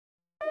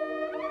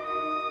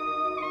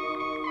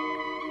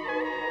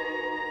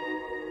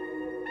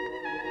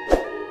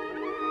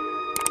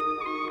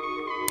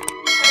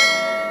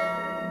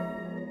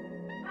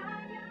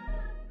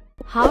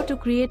How to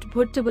create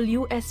bootable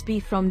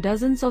USB from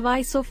dozens of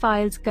ISO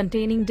files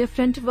containing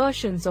different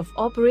versions of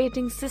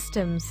operating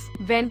systems.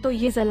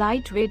 Ventoy is a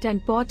lightweight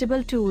and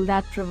portable tool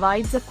that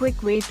provides a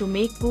quick way to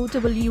make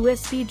bootable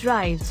USB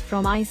drives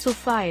from ISO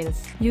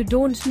files. You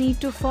don't need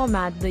to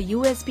format the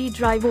USB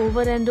drive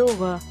over and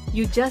over.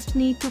 You just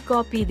need to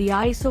copy the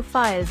ISO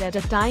files at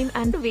a time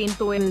and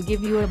Ventoy will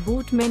give you a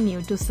boot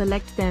menu to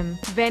select them.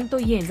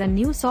 Ventoy is a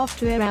new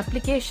software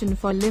application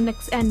for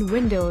Linux and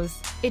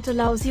Windows. It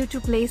allows you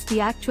to place the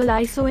actual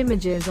ISO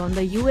images on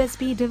the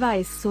USB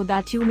device so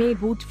that you may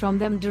boot from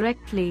them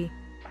directly.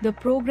 The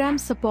program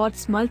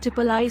supports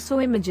multiple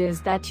ISO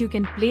images that you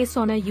can place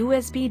on a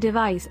USB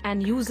device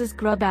and uses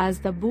Grub as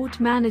the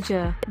boot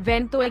manager.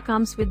 Ventoy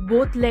comes with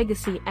both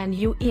Legacy and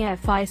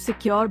UEFI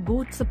secure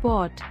boot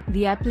support.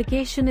 The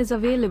application is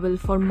available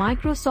for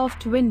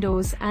Microsoft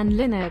Windows and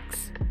Linux.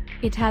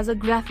 It has a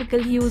graphical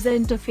user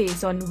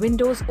interface on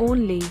Windows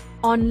only.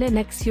 On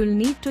Linux you'll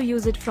need to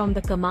use it from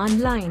the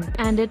command line,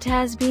 and it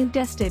has been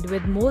tested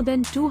with more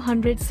than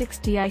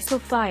 260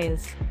 ISO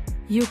files.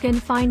 You can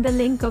find the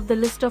link of the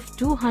list of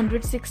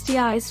 260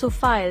 ISO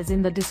files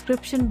in the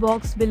description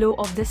box below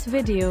of this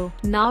video.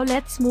 Now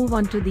let's move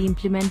on to the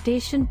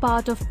implementation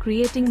part of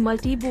creating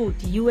multi-boot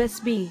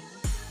USB.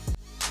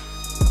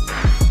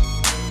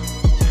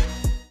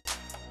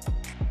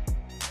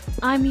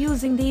 I'm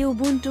using the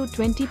Ubuntu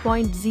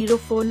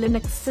 20.04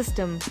 Linux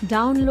system.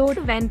 Download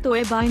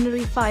Ventoy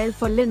binary file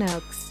for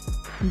Linux.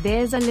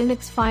 There's a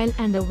Linux file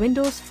and a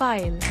Windows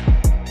file.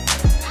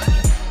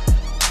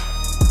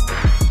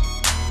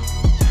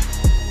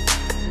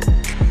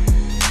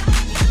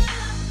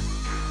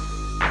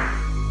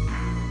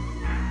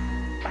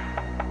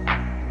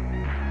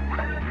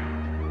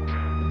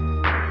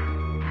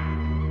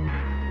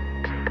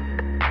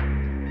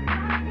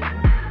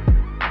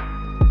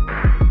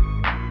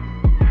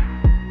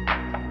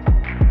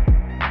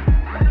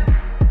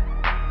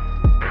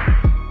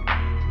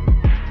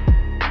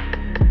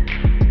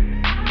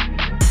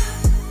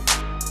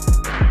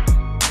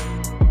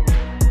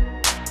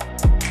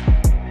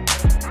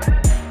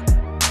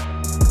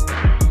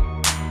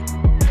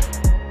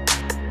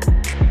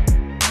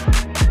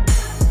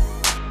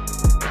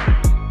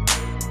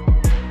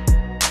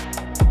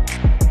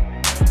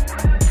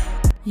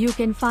 You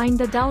can find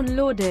the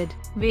downloaded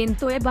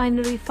Ventoy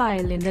binary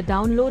file in the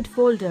download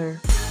folder.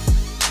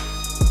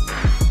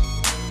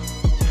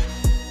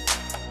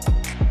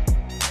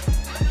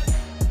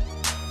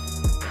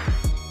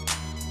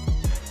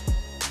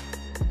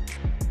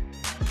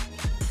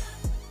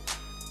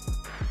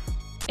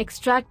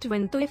 Extract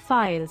Ventoy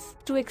files.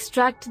 To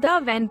extract the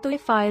Ventoy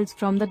files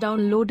from the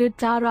downloaded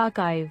tar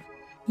archive,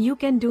 you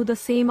can do the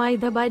same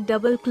either by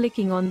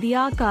double-clicking on the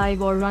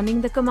archive or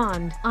running the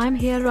command. I'm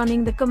here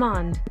running the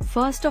command.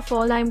 First of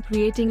all, I'm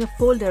creating a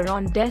folder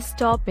on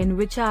desktop in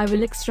which I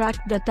will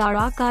extract the tar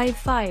archive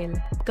file.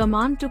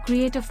 Command to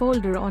create a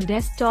folder on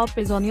desktop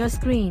is on your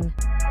screen.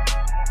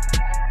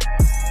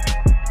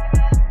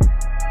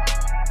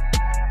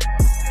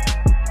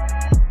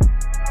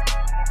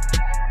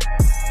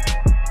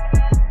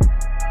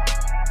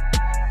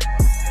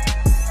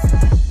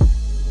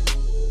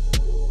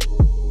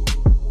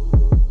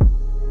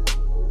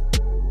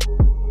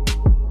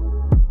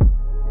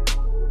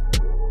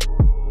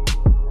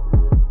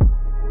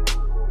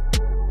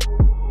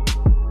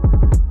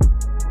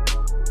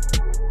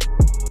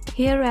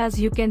 Here, as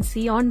you can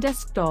see on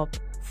desktop,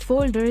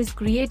 folder is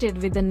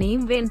created with the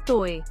name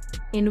Ventoy,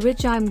 in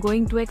which I am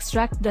going to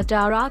extract the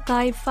tar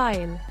archive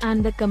file,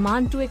 and the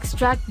command to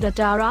extract the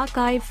tar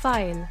archive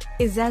file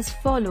is as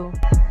follow.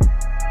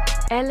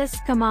 ls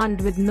command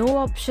with no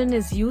option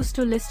is used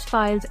to list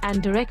files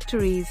and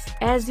directories.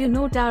 As you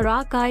know, tar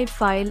archive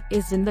file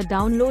is in the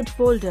download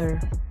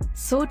folder.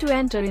 So to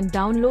enter in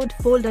download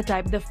folder,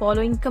 type the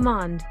following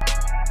command.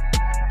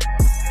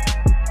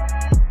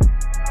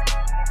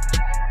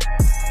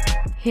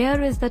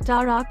 Here is the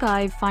tar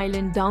archive file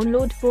in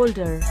download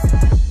folder.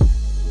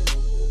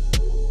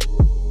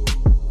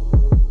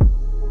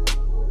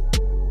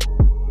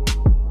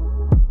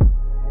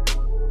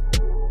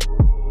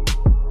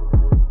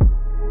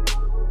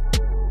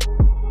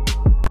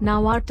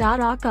 Now our tar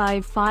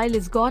archive file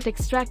is got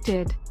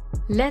extracted.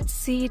 Let's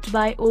see it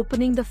by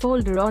opening the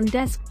folder on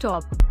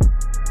desktop.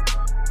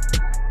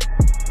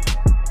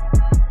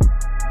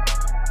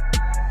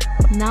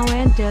 Now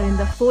enter in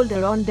the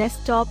folder on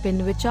desktop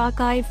in which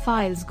archive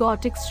files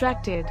got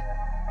extracted.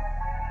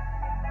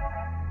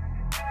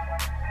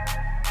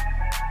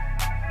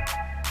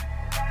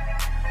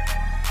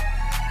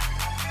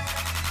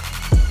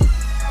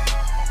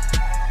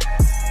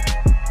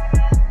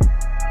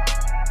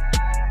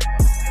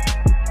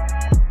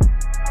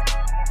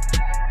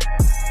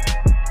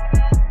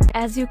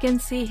 As you can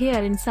see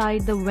here,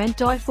 inside the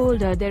Ventoy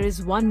folder there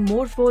is one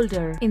more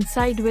folder,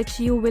 inside which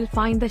you will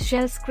find the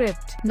shell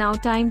script. Now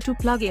time to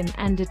plug in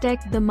and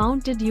detect the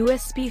mounted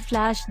USB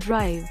flash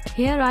drive.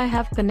 Here I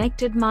have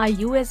connected my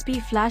USB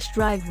flash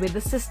drive with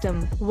the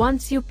system.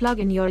 Once you plug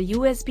in your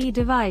USB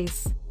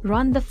device,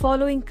 run the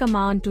following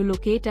command to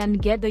locate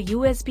and get the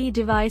USB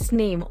device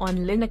name on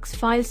Linux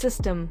file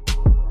system.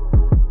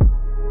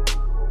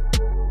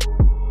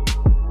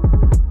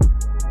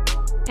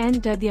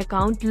 Enter the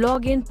account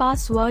login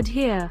password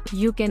here.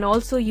 You can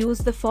also use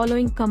the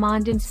following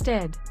command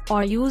instead,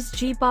 or use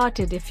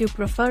gparted if you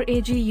prefer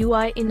a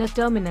GUI in a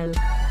terminal.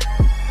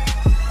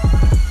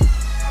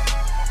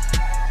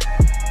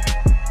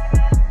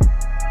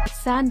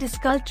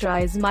 SanDisk Ultra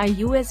is my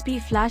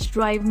USB flash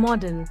drive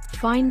model.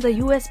 Find the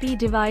USB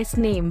device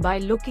name by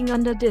looking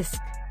under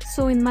disk.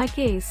 So in my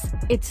case,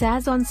 it's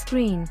as on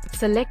screen.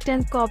 Select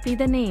and copy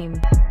the name.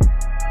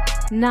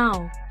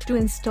 Now, to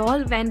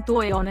install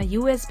Ventoy on a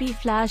USB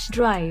flash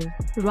drive,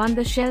 run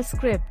the shell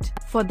script.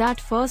 For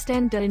that, first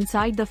enter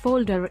inside the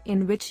folder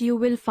in which you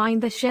will find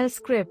the shell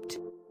script.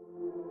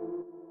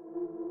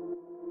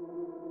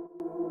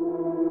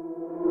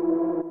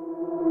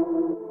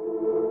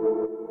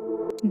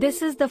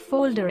 This is the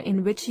folder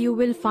in which you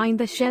will find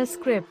the shell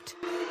script.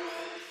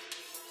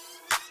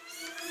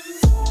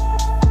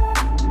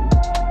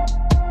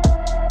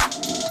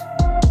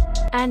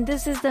 And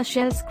this is the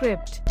shell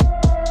script.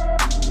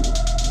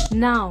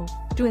 Now,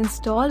 to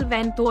install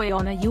Ventoy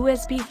on a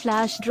USB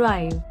flash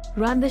drive,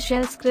 run the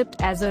shell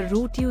script as a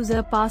root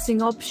user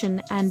passing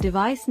option and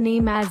device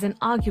name as an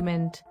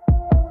argument.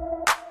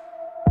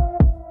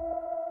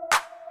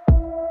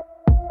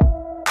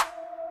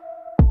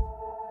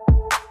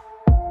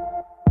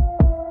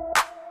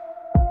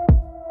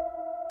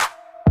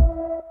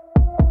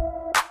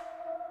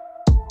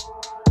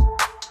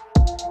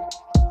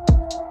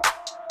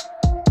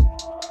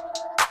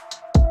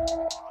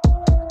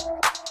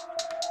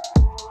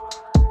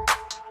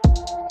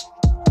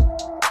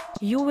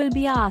 You will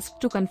be asked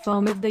to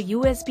confirm if the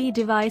USB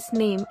device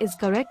name is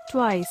correct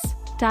twice.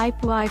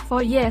 Type Y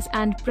for yes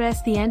and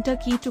press the enter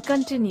key to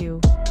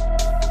continue.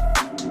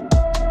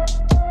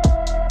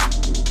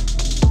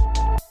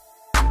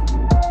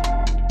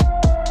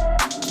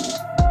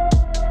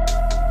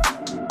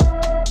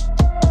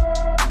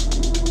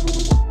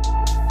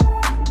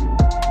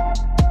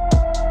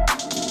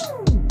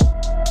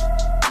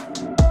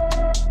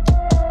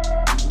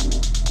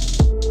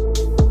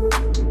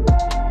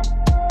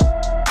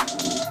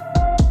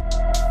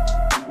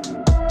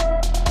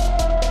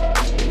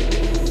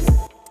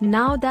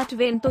 Now that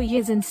Ventoy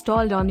is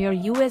installed on your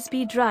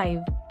USB drive,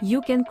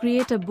 you can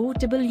create a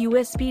bootable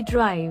USB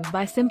drive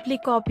by simply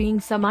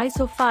copying some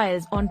ISO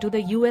files onto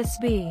the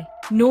USB.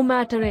 No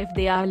matter if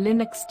they are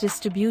Linux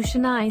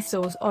distribution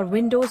ISOs or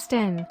Windows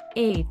 10,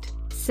 8,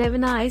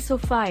 7 ISO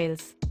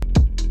files.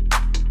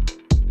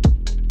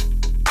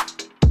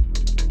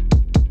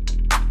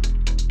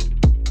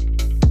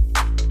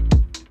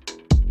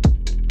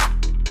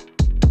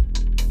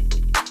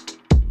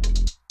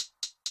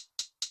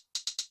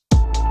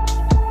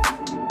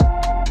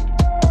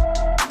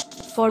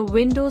 For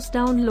Windows,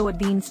 download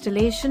the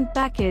installation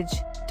package.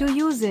 To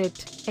use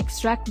it,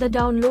 extract the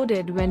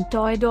downloaded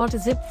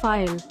ventoy.zip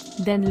file,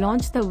 then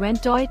launch the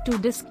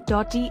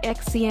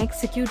ventoy2disk.exe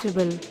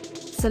executable.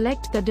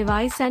 Select the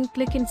device and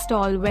click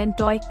install.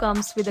 Ventoy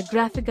comes with a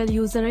graphical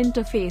user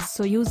interface,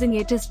 so using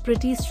it is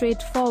pretty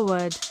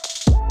straightforward.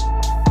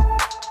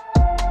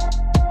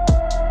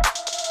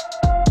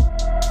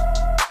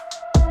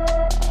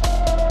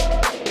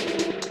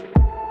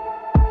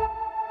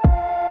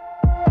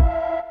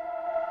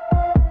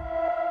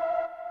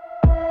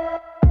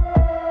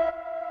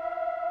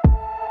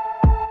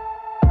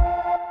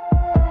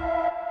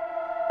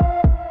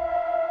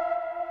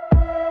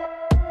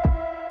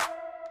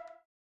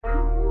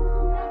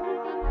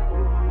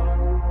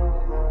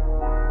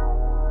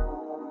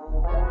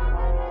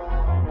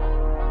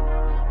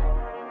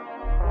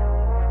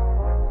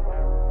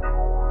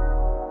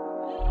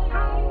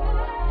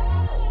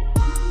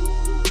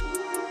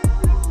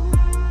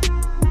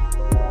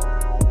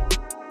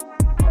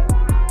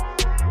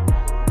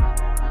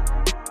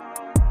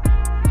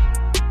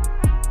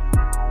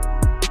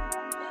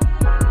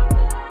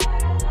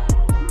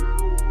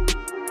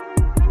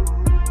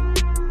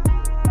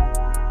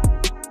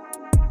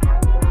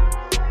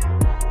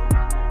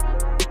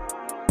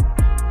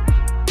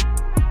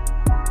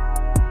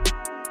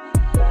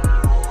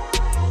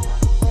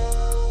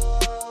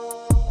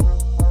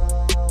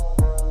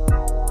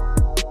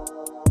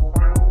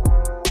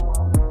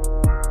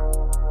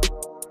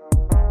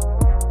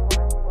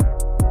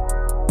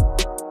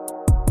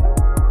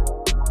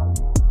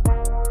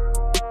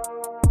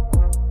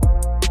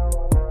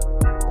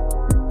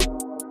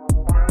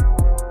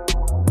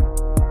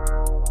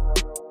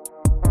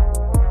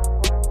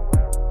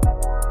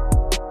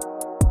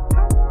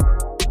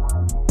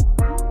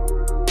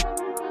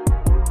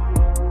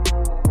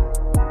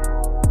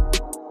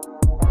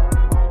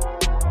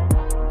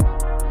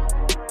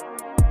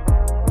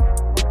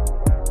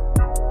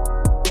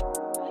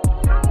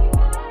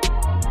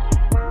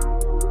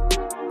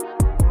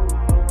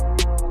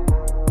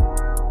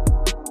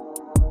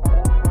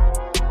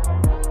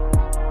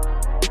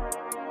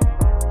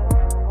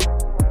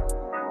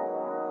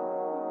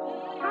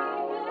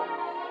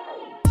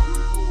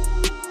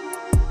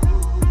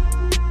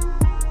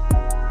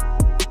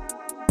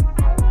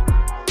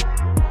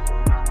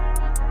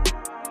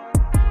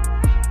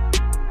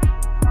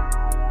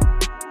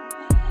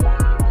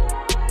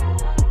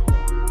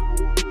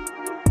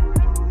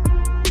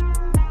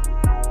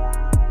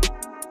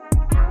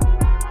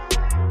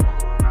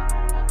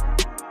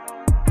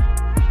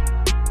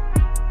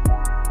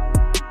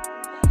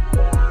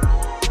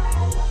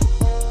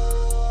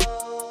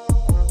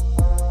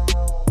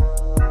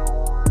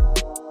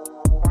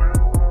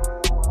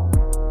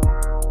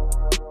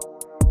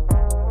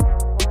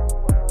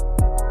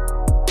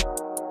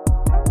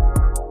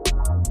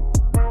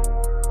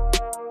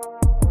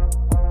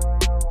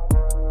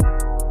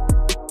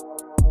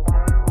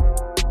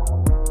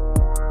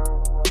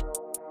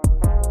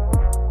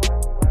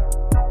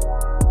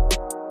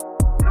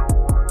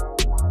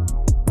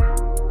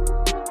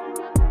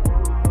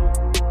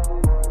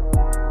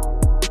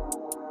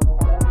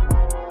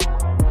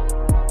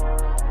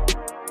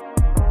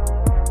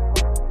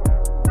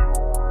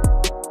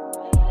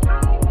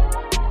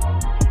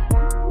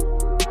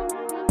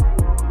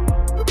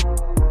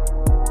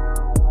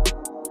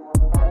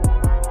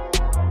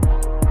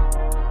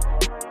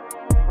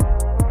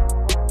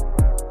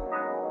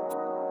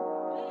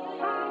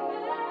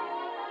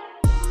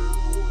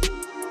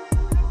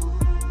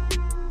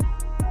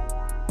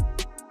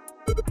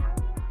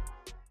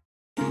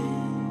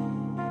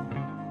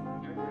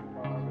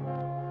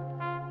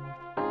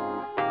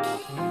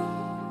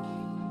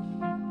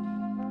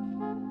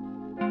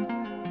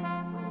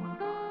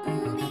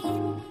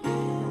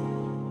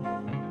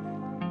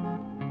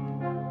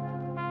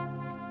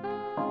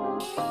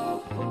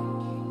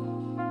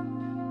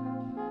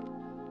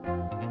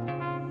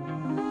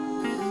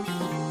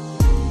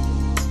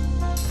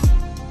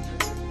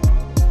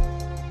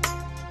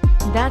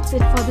 That's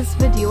it for this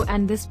video,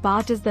 and this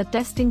part is the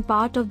testing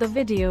part of the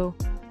video.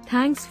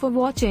 Thanks for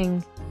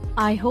watching.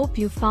 I hope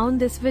you found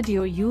this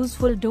video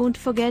useful. Don't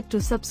forget to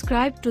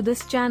subscribe to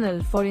this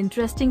channel for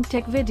interesting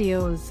tech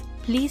videos.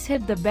 Please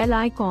hit the bell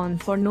icon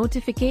for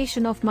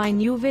notification of my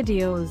new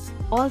videos.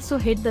 Also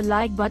hit the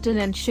like button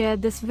and share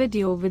this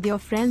video with your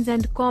friends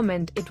and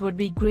comment. It would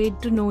be great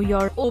to know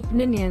your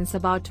opinions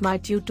about my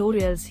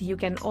tutorials. You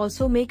can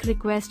also make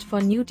requests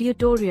for new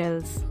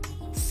tutorials.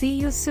 See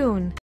you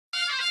soon.